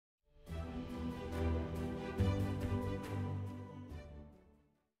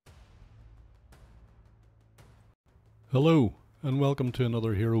Hello and welcome to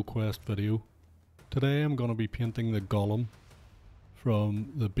another HeroQuest video. Today I'm going to be painting the Golem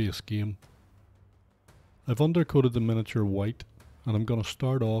from the base game. I've undercoated the miniature white and I'm going to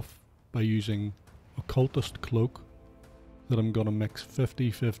start off by using Occultist Cloak that I'm going to mix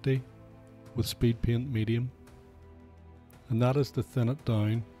 50-50 with Speedpaint medium, and that is to thin it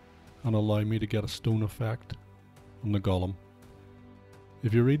down and allow me to get a stone effect on the Golem.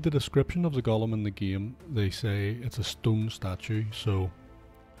 If you read the description of the Golem in the game, they say it's a stone statue, so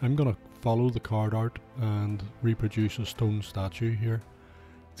I'm going to follow the card art and reproduce a stone statue here.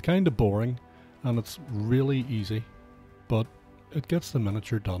 It's kind of boring and it's really easy, but it gets the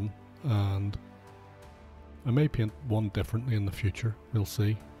miniature done, and I may paint one differently in the future, we'll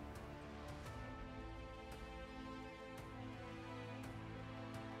see.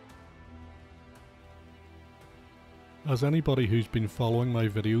 As anybody who's been following my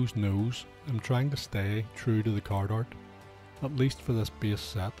videos knows, I'm trying to stay true to the card art, at least for this base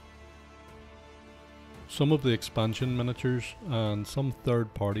set. Some of the expansion miniatures and some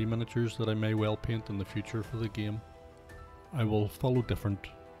third-party miniatures that I may well paint in the future for the game, I will follow different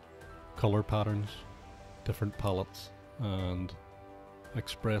colour patterns, different palettes, and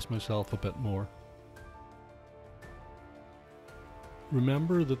express myself a bit more.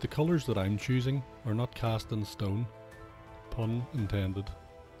 Remember that the colours that I'm choosing are not cast in stone. Pun intended.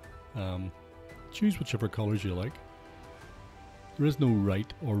 Choose whichever colours you like. There is no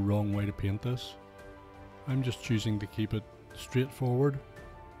right or wrong way to paint this. I'm just choosing to keep it straightforward,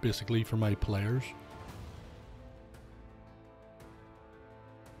 basically for my players.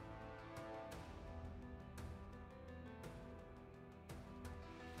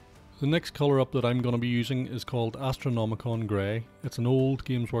 The next colour up that I'm going to be using is called Astromicon Grey. It's an old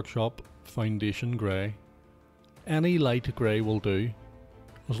Games Workshop foundation grey. Any light grey will do,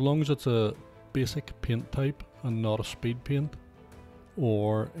 as long as it's a basic paint type and not a speed paint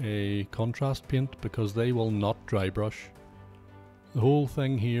or a contrast paint, because they will not dry brush. The whole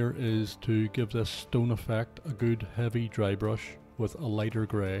thing here is to give this stone effect a good heavy dry brush with a lighter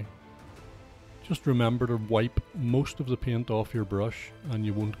grey. Just remember to wipe most of the paint off your brush and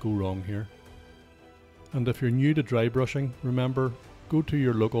you won't go wrong here. And if you're new to dry brushing, remember, go to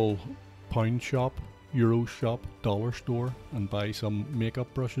your local pound shop, Euro shop, dollar store, and buy some makeup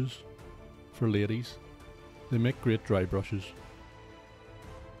brushes for ladies. They make great dry brushes.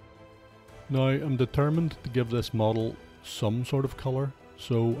 Now I'm determined to give this model some sort of colour,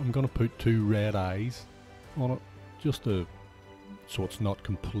 so I'm going to put two red eyes on it, just so it's not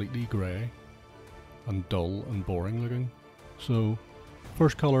completely grey and dull and boring looking. So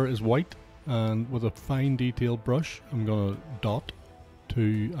first colour is white, and with a fine detailed brush I'm going to dot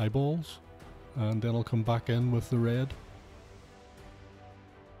two eyeballs, and then I'll come back in with the red.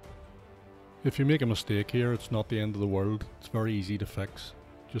 If you make a mistake here, it's not the end of the world, it's very easy to fix.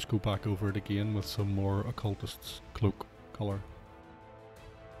 Just go back over it again with some more Occultist Cloak colour.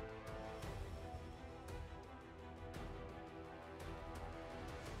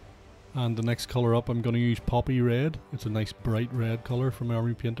 And the next colour up, I'm going to use Poppy Red. It's a nice bright red colour from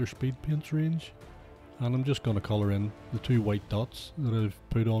Army Painter Speedpaints range. And I'm just going to colour in the two white dots that I've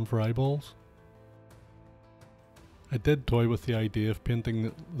put on for eyeballs. I did toy with the idea of painting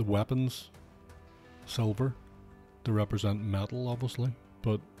the weapons silver to represent metal, obviously,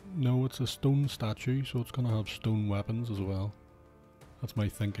 but no, it's a stone statue, so it's going to have stone weapons as well. That's my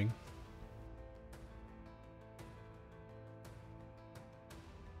thinking.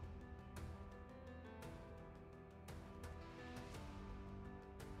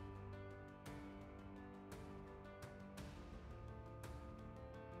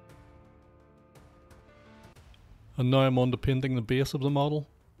 And now I'm on to painting the base of the model,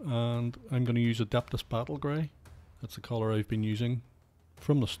 and I'm going to use Adeptus Battlegrey. That's the colour I've been using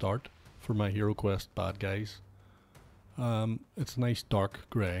from the start for my HeroQuest bad guys. It's a nice dark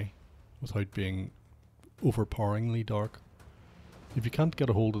grey without being overpoweringly dark. If you can't get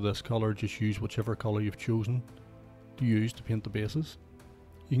a hold of this colour, just use whichever colour you've chosen to use to paint the bases.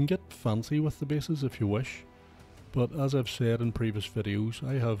 You can get fancy with the bases if you wish, but as I've said in previous videos,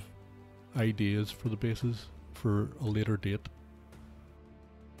 I have ideas for the bases for a later date.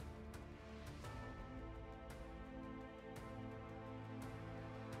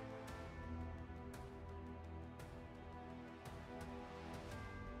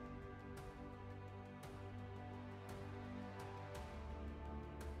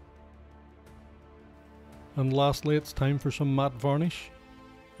 And lastly, it's time for some matte varnish.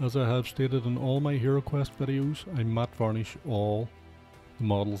 As I have stated in all my HeroQuest videos, I matte varnish all the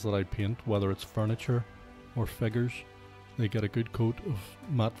models that I paint, whether it's furniture or figures. They get a good coat of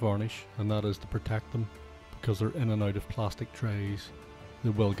matte varnish, and that is to protect them, because they're in and out of plastic trays. They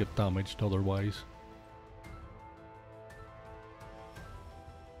will get damaged otherwise.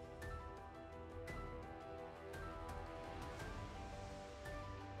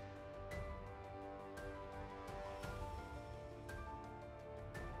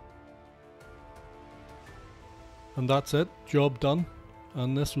 And that's it, job done.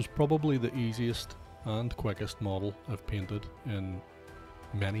 And this was probably the easiest and quickest model I've painted in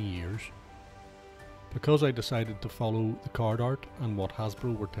many years. Because I decided to follow the card art and what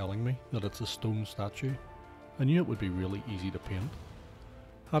Hasbro were telling me, that it's a stone statue, I knew it would be really easy to paint.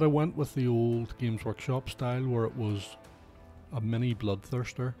 Had I went with the old Games Workshop style where it was a mini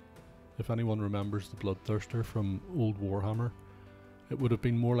Bloodthirster, if anyone remembers the Bloodthirster from old Warhammer, it would have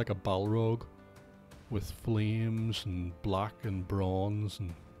been more like a Balrog with flames and black and bronze,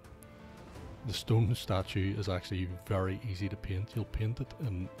 and the stone statue is actually very easy to paint. You'll paint it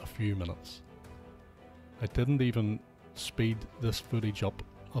in a few minutes. I didn't even speed this footage up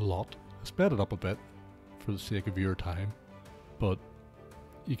a lot. I sped it up a bit for the sake of your time, but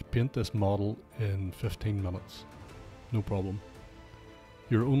you can paint this model in 15 minutes, no problem.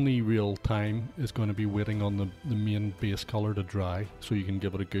 Your only real time is going to be waiting on the main base colour to dry, so you can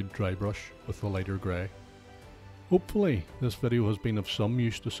give it a good dry brush with the lighter grey. Hopefully this video has been of some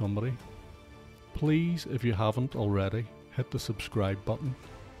use to somebody. Please, if you haven't already, hit the subscribe button.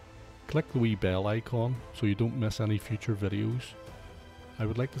 Click the wee bell icon so you don't miss any future videos. I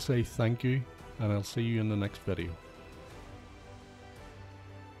would like to say thank you, and I'll see you in the next video.